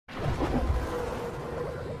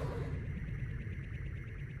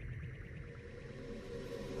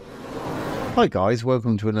Hi guys,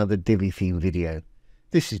 welcome to another Divi theme video.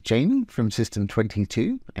 This is Jamie from System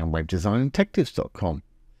 22 and webdesignandtechtips.com.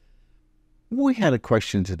 We had a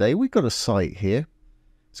question today. We've got a site here.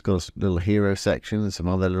 It's got a little hero section and some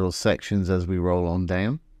other little sections as we roll on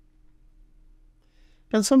down.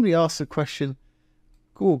 And somebody asked the question,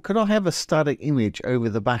 cool, could I have a static image over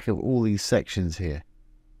the back of all these sections here?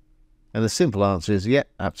 And the simple answer is, yeah,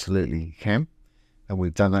 absolutely you can. And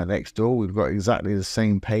we've done that next door. We've got exactly the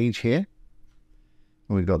same page here.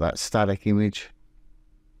 And we've got that static image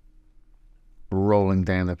rolling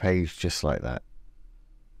down the page just like that.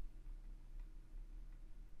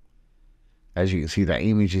 As you can see, that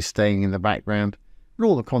image is staying in the background and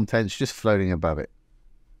all the content's just floating above it.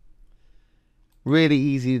 Really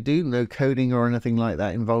easy to do, no coding or anything like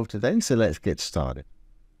that involved today, so let's get started.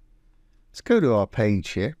 Let's go to our page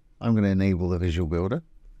here. I'm going to enable the Visual Builder.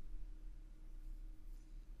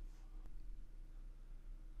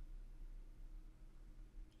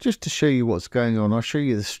 Just to show you what's going on, I'll show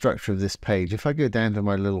you the structure of this page. If I go down to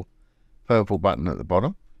my little purple button at the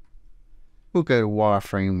bottom, we'll go to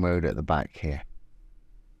wireframe mode at the back here.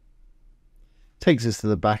 Takes us to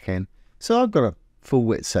the back end. So I've got a full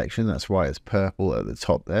width section, that's why it's purple at the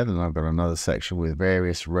top there, and I've got another section with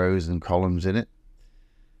various rows and columns in it.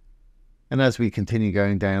 And as we continue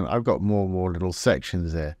going down, I've got more and more little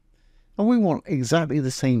sections there. And we want exactly the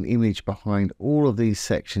same image behind all of these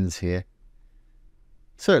sections here.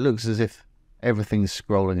 So it looks as if everything's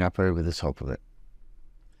scrolling up over the top of it.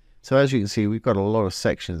 So as you can see, we've got a lot of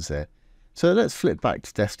sections there. So let's flip back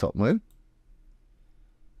to desktop mode.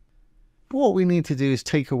 What we need to do is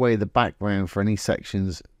take away the background for any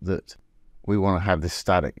sections that we want to have this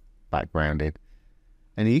static background in.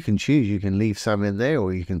 And you can choose, you can leave some in there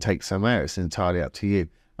or you can take some out. It's entirely up to you.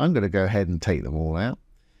 I'm going to go ahead and take them all out.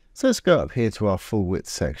 So let's go up here to our full width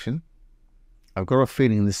section. I've got a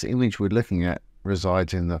feeling this image we're looking at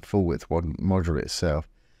resides in the full width module itself.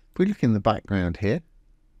 If we look in the background here,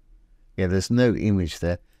 yeah, there's no image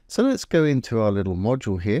there. So let's go into our little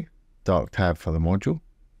module here, dark tab for the module.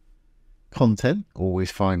 Content, always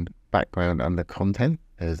find background under content.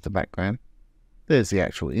 There's the background. There's the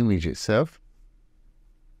actual image itself.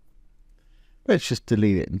 Let's just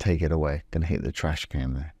delete it and take it away. Gonna hit the trash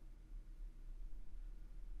can there.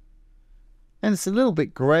 And it's a little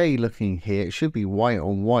bit grey looking here. It should be white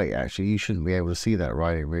on white actually. You shouldn't be able to see that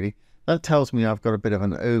writing really. That tells me I've got a bit of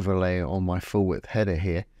an overlay on my full width header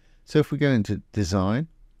here. So if we go into design,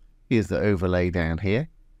 here's the overlay down here.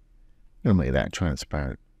 I'm gonna make that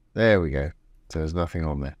transparent. There we go. So there's nothing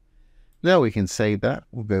on there. Now we can save that.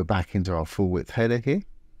 We'll go back into our full width header here.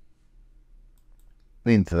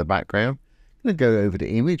 Into the background. I'm going to go over to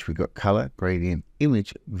image. We've got color, gradient,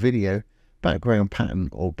 image, video, background pattern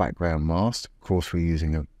or background mask. Of course, we're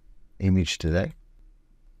using an image today.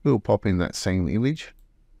 We'll pop in that same image.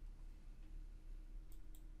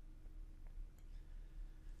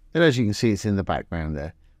 And as you can see, it's in the background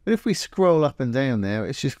there. But if we scroll up and down there,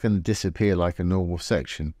 it's just going to disappear like a normal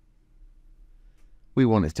section. We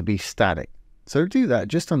want it to be static. So to do that,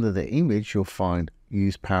 just under the image, you'll find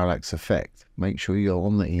use parallax effect. Make sure you're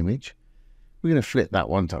on the image. We're going to flip that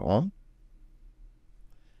one to on.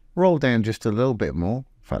 Roll down just a little bit more.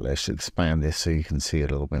 In fact, let's expand this so you can see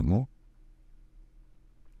it a little bit more.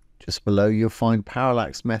 Just below, you'll find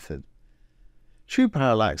parallax method. True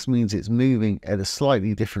parallax means it's moving at a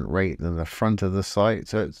slightly different rate than the front of the site.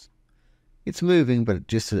 So it's moving, but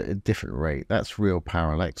just at a different rate. That's real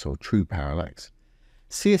parallax or true parallax.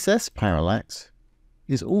 CSS parallax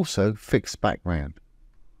is also fixed background.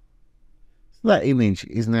 So that image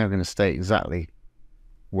is now going to stay exactly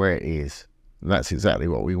where it is. And that's exactly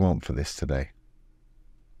what we want for this today.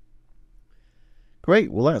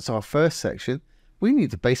 Great, well that's our first section. We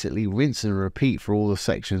need to basically rinse and repeat for all the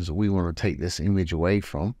sections that we want to take this image away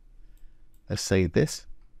from. Let's save this.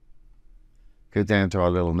 Go down to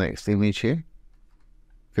our little next image here.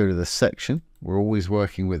 Go to the section. We're always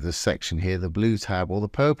working with the section here, the blue tab or the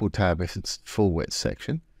purple tab if it's full width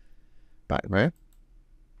section. Background.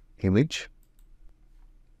 Image.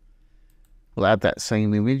 We'll add that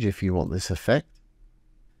same image if you want this effect.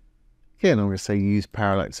 Again, I'm going to say use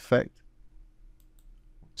parallax effect.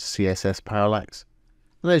 CSS parallax.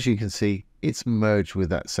 And as you can see, it's merged with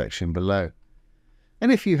that section below.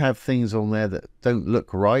 And if you have things on there that don't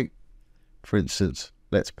look right, for instance,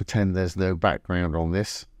 let's pretend there's no background on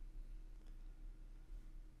this.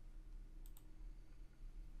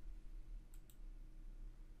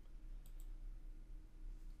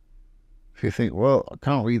 If you think, well, I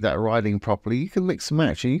can't read that writing properly, you can mix and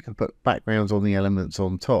match and you can put backgrounds on the elements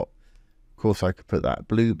on top. Of course, I could put that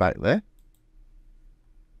blue back there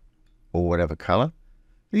or whatever color.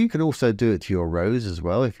 You can also do it to your rows as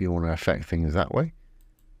well if you want to affect things that way.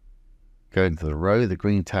 Go into the row, the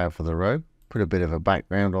green tab for the row, put a bit of a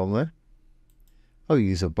background on there. I'll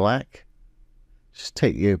use a black. Just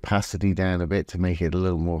take the opacity down a bit to make it a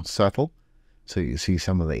little more subtle so you see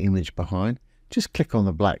some of the image behind. Just click on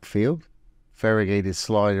the black field, variegated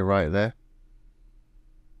slider right there.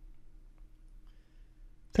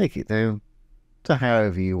 Take it down to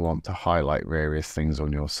however you want to highlight various things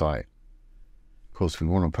on your site. Of course, we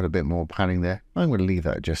want to put a bit more padding there. I'm going to leave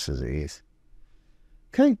that just as it is.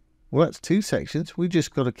 Okay, well, that's 2 sections. We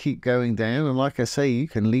just got to keep going down, and like I say, you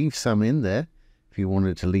can leave some in there. If you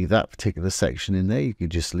wanted to leave that particular section in there, you could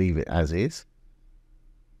just leave it as is.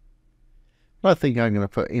 But I think I'm going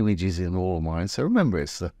to put images in all of mine. So remember,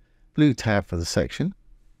 it's the blue tab for the section,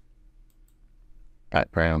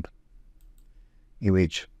 background,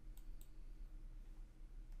 image,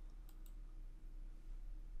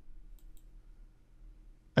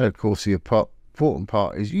 and of course the important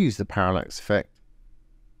part is use the parallax effect.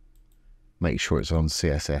 Make sure it's on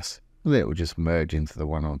CSS, and it will just merge into the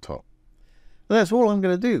one on top. And that's all I'm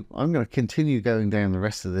going to do. I'm going to continue going down the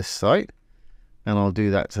rest of this site, and I'll do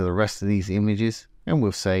that to the rest of these images, and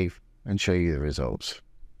we'll save and show you the results.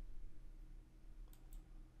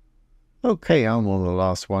 Okay, I'm on the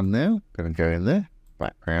last one now. Going to go in there,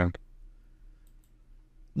 background,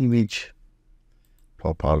 image,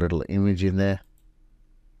 pop our little image in there.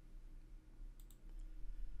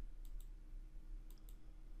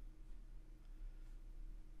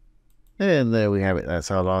 And there we have it.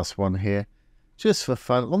 That's our last one here. Just for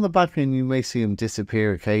fun. On the back end, you may see them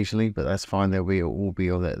disappear occasionally, but that's fine. They'll all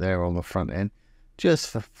be on there on the front end.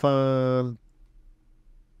 Just for fun.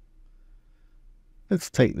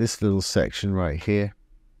 Let's take this little section right here.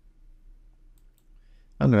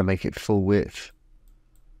 I'm going to make it full width.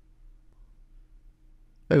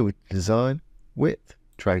 Over to design, width,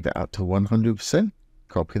 drag that up to 100%.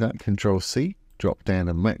 Copy that, Control C. Drop down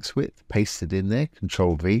to max width, paste it in there,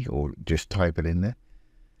 Control V, or just type it in there.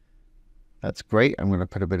 That's great. I'm going to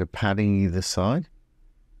put a bit of padding either side.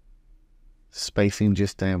 Spacing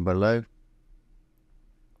just down below.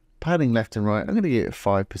 Padding left and right. I'm going to give it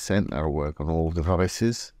 5%. That'll work on all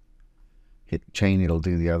devices. Hit the chain, it'll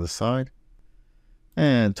do the other side.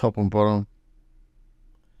 And top and bottom,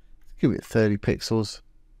 give it 30 pixels.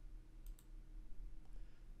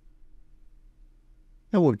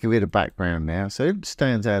 And we'll give it a background now, so it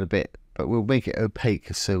stands out a bit, but we'll make it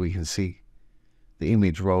opaque so we can see the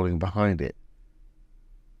image rolling behind it.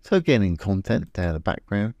 So again, in content, down the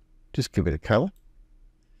background, just give it a color.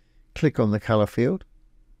 Click on the color field.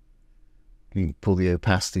 You can pull the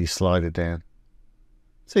opacity slider down,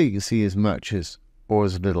 so you can see as much as or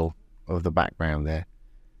as little of the background there,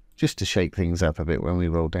 just to shake things up a bit when we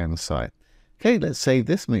roll down the site. Okay, let's save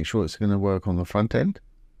this, make sure it's going to work on the front end.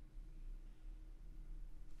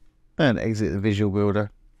 And exit the visual builder.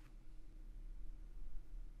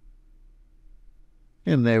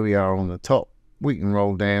 And there we are on the top. We can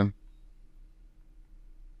roll down.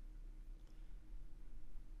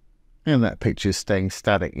 And that picture's staying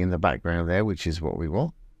static in the background there, which is what we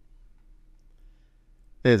want.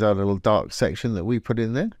 There's our little dark section that we put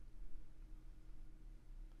in there.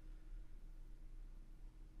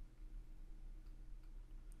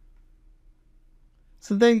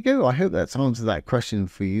 So there you go. I hope that's answered that question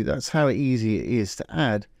for you. That's how easy it is to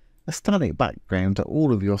add a static background to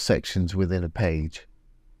all of your sections within a page.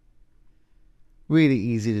 Really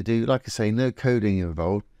easy to do. Like I say, no coding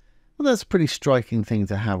involved. Well, that's a pretty striking thing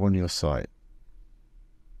to have on your site.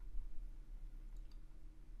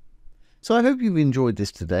 So I hope you've enjoyed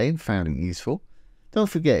this today and found it useful. Don't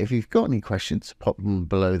forget, if you've got any questions, pop them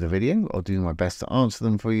below the video. I'll do my best to answer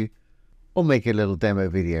them for you, or make a little demo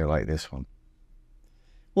video like this one.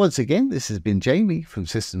 Once again, this has been Jamie from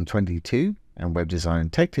System22 and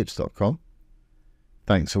webdesignandtechtips.com.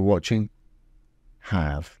 Thanks for watching.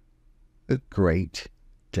 Have a great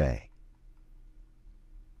day.